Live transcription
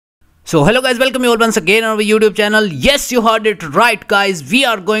So hello guys, welcome you all once again on our YouTube channel. Yes, you heard it right guys, we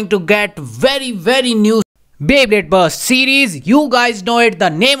are going to get very new Beyblade Burst series. You guys know it, the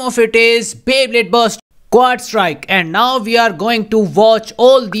name of it is Beyblade Burst Quad Strike, and now we are going to watch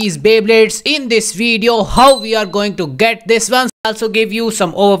all these Beyblades in this video, how we are going to get this one. I'll also give you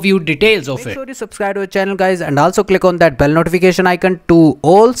some overview details of it. Make sure you subscribe to our channel guys, and also click on that bell notification icon to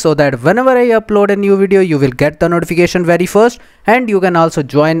all, so that whenever I upload a new video you will get the notification very first. And you can also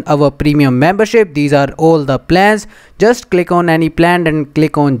join our premium membership. These are all the plans. Just click on any plan and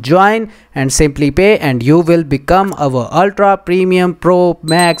click on join and simply pay, and you will become our ultra premium pro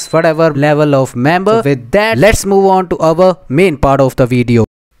max whatever level of member. So with that, let's move on to our main part of the video.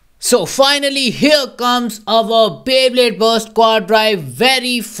 So finally here comes our Beyblade Burst Quad Drive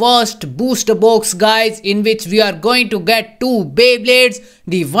very first booster box guys, in which we are going to get two Beyblades.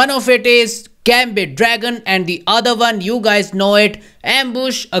 The one of it is Gambit Dragon and the other one, you guys know it,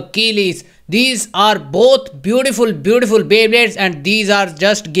 Ambush Achilles. These are both beautiful Beyblades, and these are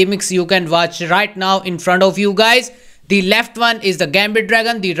just gimmicks you can watch right now in front of you guys. The left one is the Gambit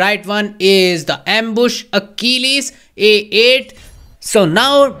Dragon, the right one is the Ambush Achilles A8. So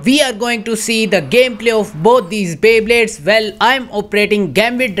now we are going to see the gameplay of both these Beyblades. Well, I'm operating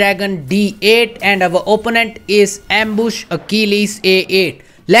Gambit Dragon D8 and our opponent is Ambush Achilles A8.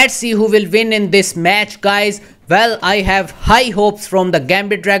 Let's see who will win in this match guys. Well, I have high hopes from the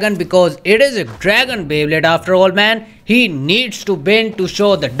Gambit Dragon because it is a dragon Beyblade after all, man. He needs to win to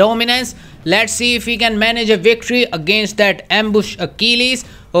show the dominance. Let's see if he can manage a victory against that Ambush Achilles.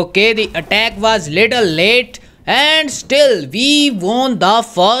 Okay, the attack was little late, and still we won the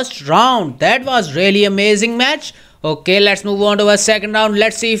first round. That was really amazing match. Okay, let's move on to our second round.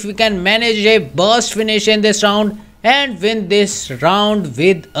 Let's see if we can manage a burst finish in this round and win this round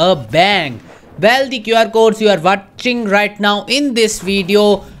with a bang. Well, the QR codes you are watching right now in this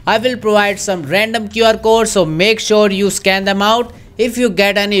video, I will provide some random QR codes, so make sure you scan them out. If you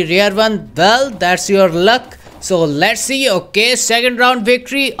get any rare one, well, that's your luck. So let's see. Okay, second round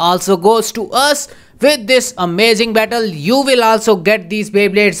victory also goes to us. With this amazing battle, you will also get these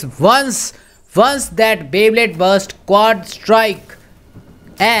Beyblades once that Beyblade Burst Quad Strike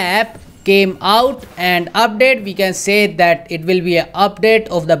app came out and update. We can say that it will be an update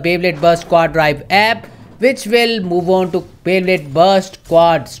of the Beyblade Burst Quad Drive app, which will move on to Beyblade Burst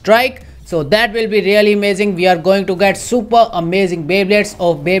Quad Strike. So that will be really amazing. We are going to get super amazing Beyblades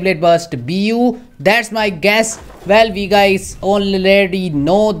of Beyblade Burst BU. That's my guess. Well, we guys already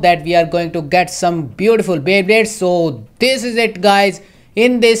know that we are going to get some beautiful Beyblades. So this is it guys.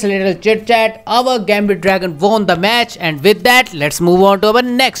 In this little chit chat, our Gambit Dragon won the match, and with that, let's move on to our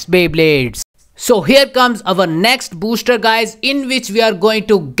next Beyblades. So here comes our next booster guys, in which we are going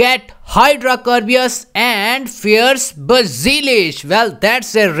to get Hydra Kerbeus and Fierce Bazilish. Well,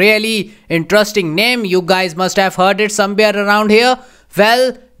 that's a really interesting name. You guys must have heard it somewhere around here.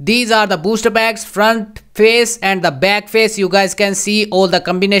 Well, these are the booster packs, front face and the back face. You guys can see all the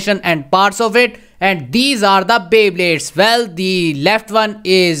combination and parts of it. And these are the Beyblades. Well, the left one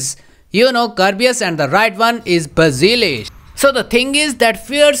is, Kerbeus, and the right one is Bazilish. So the thing is that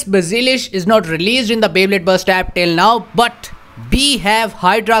Fierce Bazilish is not released in the Beyblade Burst app till now, but we have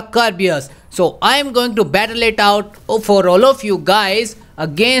Hydra Kerbeus. So I am going to battle it out for all of you guys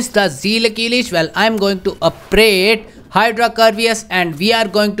against the Achilles. Well, I am going to operate Hydra Kerbeus, and we are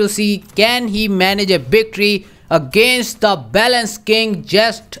going to see can he manage a victory against the Balance King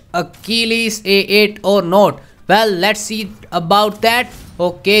just Achilles A8 or not. Well, let's see about that.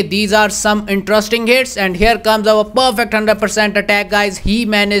 Okay, these are some interesting hits, and here comes our perfect 100% attack guys. He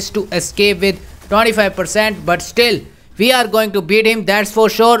managed to escape with 25%, but still we are going to beat him, that's for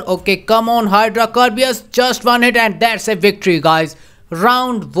sure. Okay, come on Hydra Kerbeus, just one hit and that's a victory guys.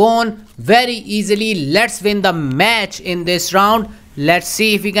 Round won very easily. Let's win the match in this round. Let's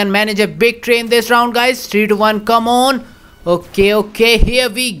see if we can manage a victory in this round guys. 3-1, come on. Okay, here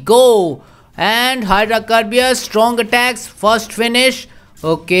we go. And Hydra Kerbeus, strong attacks, first finish.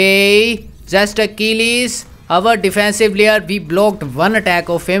 Okay, just Achilles, our defensive layer, we blocked one attack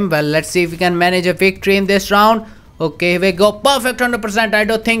of him. Well, let's see if we can manage a victory in this round. Okay, here we go, perfect 100%. I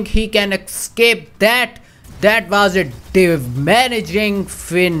don't think he can escape that. That was a damaging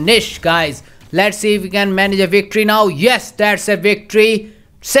finish guys. Let's see if we can manage a victory now. Yes, that's a victory.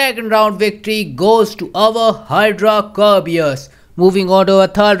 Second round victory goes to our Hydra Kerbeus. Moving on to our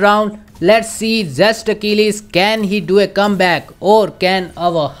third round. Let's see Zest Achilles, can he do a comeback, or can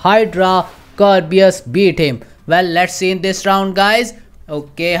our Hydra Kerbeus beat him? Well, let's see in this round guys.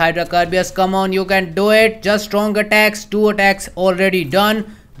 Okay, Hydra Kerbeus, come on, you can do it. Just strong attacks, 2 attacks already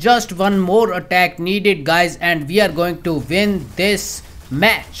done. Just one more attack needed guys, and we are going to win this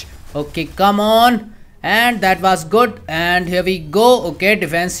match. Okay, come on. And that was good. And here we go. Okay,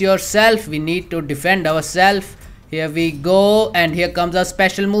 defense yourself. We need to defend ourselves. Here we go. And here comes a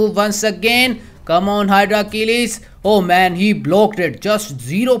special move once again. Come on, Hydra Achilles. Oh man, he blocked it. Just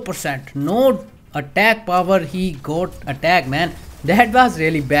 0%. No attack power. He got attack, man. That was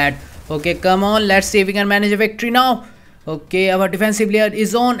really bad. Okay, come on. Let's see if we can manage a victory now. Okay, our defensive player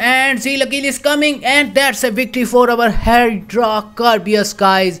is on and Seal Achilles is coming, and that's a victory for our Hydra Kerbeus,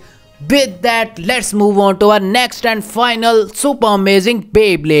 guys. With that, let's move on to our next and final super amazing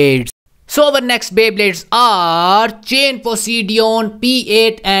Beyblades. So our next Beyblades are Chain Poseidon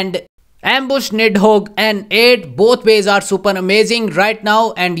P8 and Ambush NYDHOGG N8. Both ways are super amazing right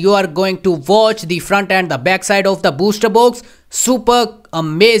now, and you are going to watch the front and the back side of the booster box. Super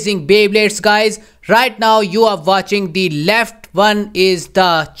amazing Beyblades, guys. Right now you are watching the left one is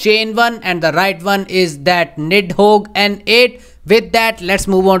the chain one and the right one is that NYDHOGG N8. With that, let's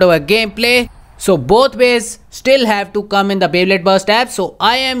move on to our gameplay. So both ways still have to come in the Beyblade Burst app. So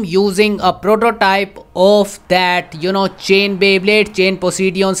I am using a prototype of that, chain Beyblade, Chain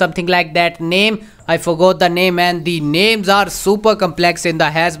Poseidon, something like that name. I forgot the name, and the names are super complex in the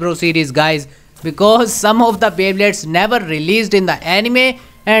Hasbro series, guys, because some of the Beyblades never released in the anime,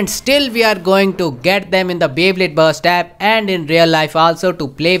 and still we are going to get them in the Beyblade Burst app and in real life also to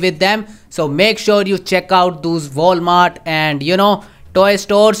play with them. So make sure you check out those Walmart and toy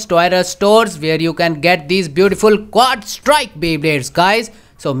stores, Toys stores, where you can get these beautiful QuadStrike Beyblades, guys.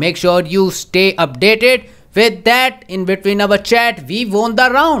 So make sure you stay updated. With that, in between our chat, we won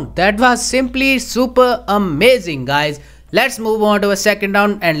the round. That was simply super amazing, guys. Let's move on to a second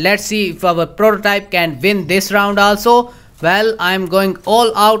round and let's see if our prototype can win this round also. Well, I'm going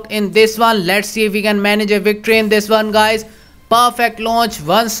all out in this one. Let's see if we can manage a victory in this one, guys. Perfect launch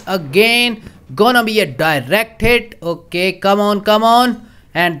once again. Gonna be a direct hit. Okay, come on.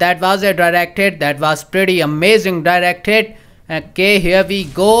 And that was a direct hit. That was pretty amazing direct hit. Okay, here we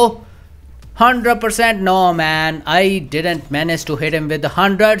go. 100%. No, man, I didn't manage to hit him with the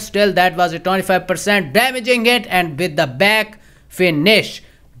 100. Still, that was a 25% damaging hit, and with the back finish.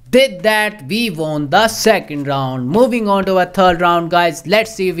 With that, we won the second round. Moving on to our third round, guys.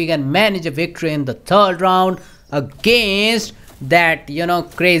 Let's see if we can manage a victory in the third round against that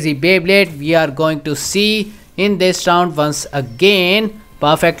crazy Beyblade. We are going to see in this round once again.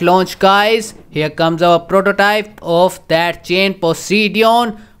 Perfect launch, guys. Here comes our prototype of that Chain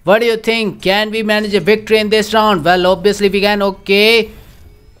Poseidon. What do you think? Can we manage a victory in this round? Well, obviously we can. Okay,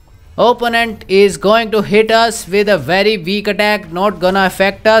 opponent is going to hit us with a very weak attack, not gonna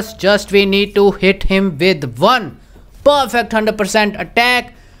affect us. Just we need to hit him with one perfect 100%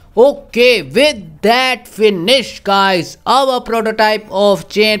 attack. Okay, with that finish, guys, our prototype of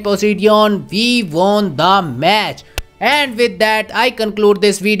Chain Poseidon, we won the match. And with that, I conclude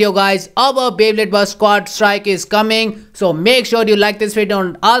this video, guys. Our Beyblade Burst Quad Strike is coming. So make sure you like this video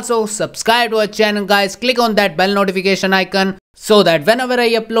and also subscribe to our channel, guys. Click on that bell notification icon so that whenever I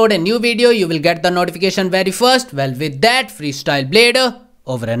upload a new video, you will get the notification very first. Well, with that, Freestyle Blader,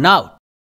 over and out.